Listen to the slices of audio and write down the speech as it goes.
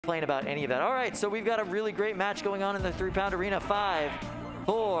complain about any of that. All right, so we've got a really great match going on in the 3-pound arena. 5,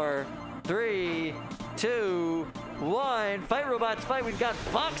 4, 3, 2, 1. Fight robots fight. We've got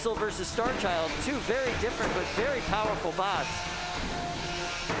Voxel versus Starchild. Two very different but very powerful bots.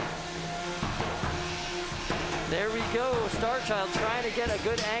 There we go. Starchild trying to get a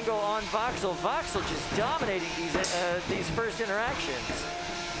good angle on Voxel. Voxel just dominating these first interactions.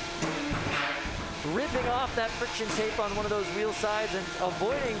 Ripping off that friction tape on one of those wheel sides and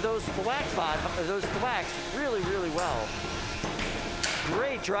avoiding those thwacks really, really well.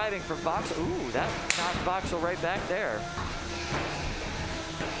 Great driving from Voxel. Ooh, that knocked Voxel right back there.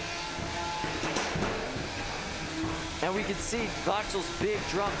 And we can see Voxel's big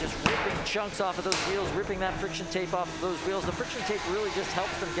drum just ripping chunks off of those wheels, ripping that friction tape off of those wheels. The friction tape really just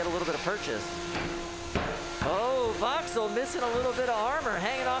helps them get a little bit of purchase. Oh, Voxel missing a little bit of armor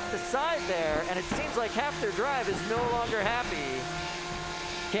hanging off the side there, and it seems like half their drive is no longer happy.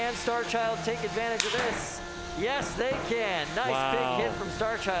 Can Starchild take advantage of this? Yes, they can. Nice big hit from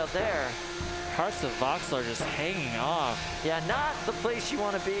Starchild there. Parts of Voxel are just hanging off. Yeah, not the place you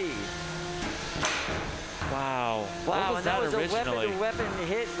want to be. Wow. Wow, and that was a weapon-to-weapon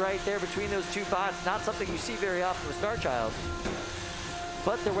hit right there between those two bots. Not something you see very often with Starchild.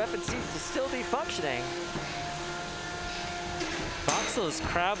 But their weapon seems to still be functioning. Voxel is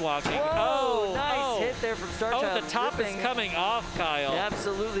crab walking. Whoa, nice hit there from Starchild. Oh, the top is coming off, Kyle. Yeah,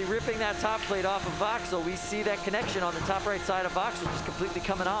 absolutely, ripping that top plate off of Voxel. We see that connection on the top right side of Voxel just completely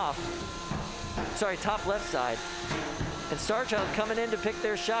coming off. Sorry, top left side. And Starchild coming in to pick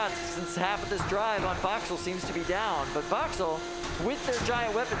their shots since half of this drive on Voxel seems to be down. But Voxel, with their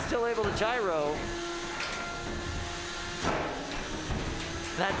giant weapon, still able to gyro.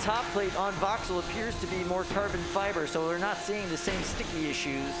 That top plate on Voxel appears to be more carbon fiber, so we're not seeing the same sticky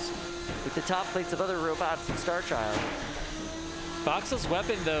issues with the top plates of other robots in Starchild. Voxel's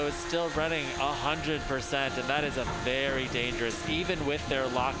weapon, though, is still running 100%, and that is a very dangerous, even with their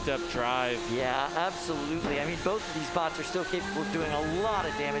locked-up drive. Yeah, absolutely. I mean, both of these bots are still capable of doing a lot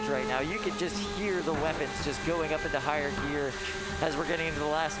of damage right now. You can just hear the weapons just going up into higher gear as we're getting into the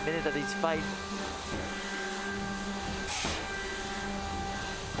last minute of these fights.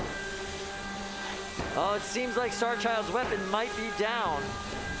 Oh, it seems like Starchild's weapon might be down.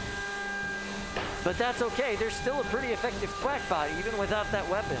 But that's okay. They're still a pretty effective quack bot, even without that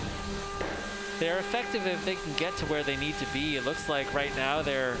weapon. They're effective if they can get to where they need to be. It looks like right now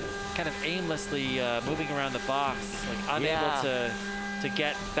they're kind of aimlessly moving around the box, like unable to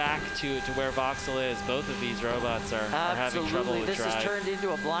get back to where Voxel is. Both of these robots are having trouble with drive. This has turned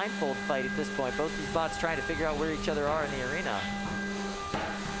into a blindfold fight at this point. Both these bots trying to figure out where each other are in the arena.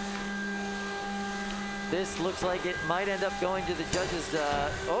 This looks like it might end up going to the judges.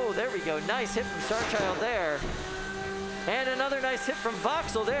 Oh, there we go. Nice hit from Starchild there. And another nice hit from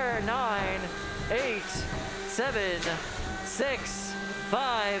Voxel there. 9, 8, 7, 6,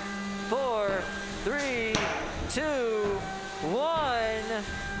 5, 4, 3, 2, 1.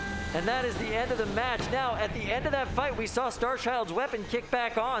 And that is the end of the match. Now, at the end of that fight, we saw Starchild's weapon kick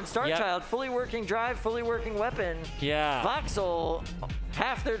back on. Starchild, fully working drive, fully working weapon. Yeah. Voxel,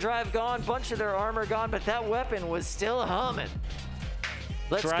 half their drive gone, bunch of their armor gone, but that weapon was still humming.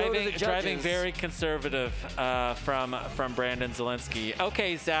 Let's go to the judges. Driving very conservative from Brandon Zielinski.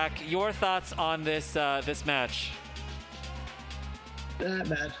 Okay, Zach, your thoughts on this this match? That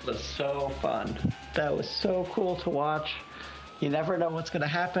match was so fun. That was so cool to watch. You never know what's going to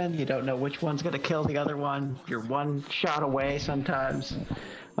happen. You don't know which one's going to kill the other one. You're one shot away sometimes.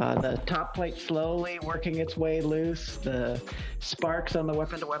 The top plate slowly working its way loose. The sparks on the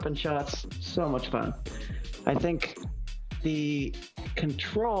weapon-to-weapon shots. So much fun. I think the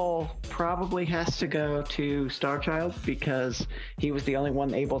control probably has to go to Starchild because he was the only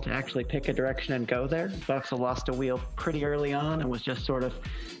one able to actually pick a direction and go there. Voxel lost a wheel pretty early on and was just sort of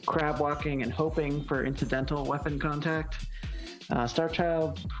crab walking and hoping for incidental weapon contact.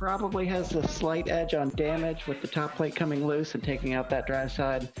 Starchild probably has a slight edge on damage with the top plate coming loose and taking out that drive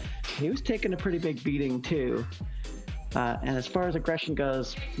side. He was taking a pretty big beating too. And as far as aggression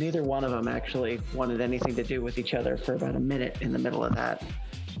goes, neither one of them actually wanted anything to do with each other for about a minute in the middle of that.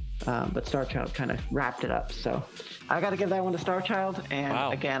 But Starchild kind of wrapped it up. So I got to give that one to Starchild.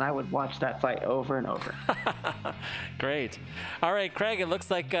 And again, I would watch that fight over and over. Great. All right, Craig, it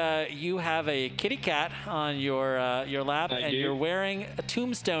looks like you have a kitty cat on your lap, and you're wearing a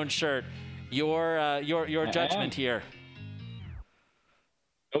Tombstone shirt. Your judgment here.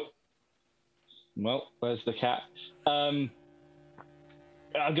 Oh. Well, where's the cat? I've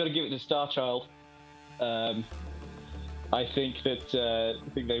got to give it to Starchild. I think they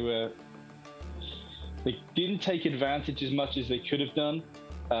didn't take advantage as much as they could have done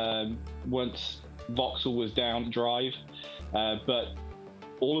once Voxel was down drive, but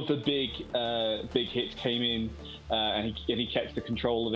all of the big hits came in, and he kept the control of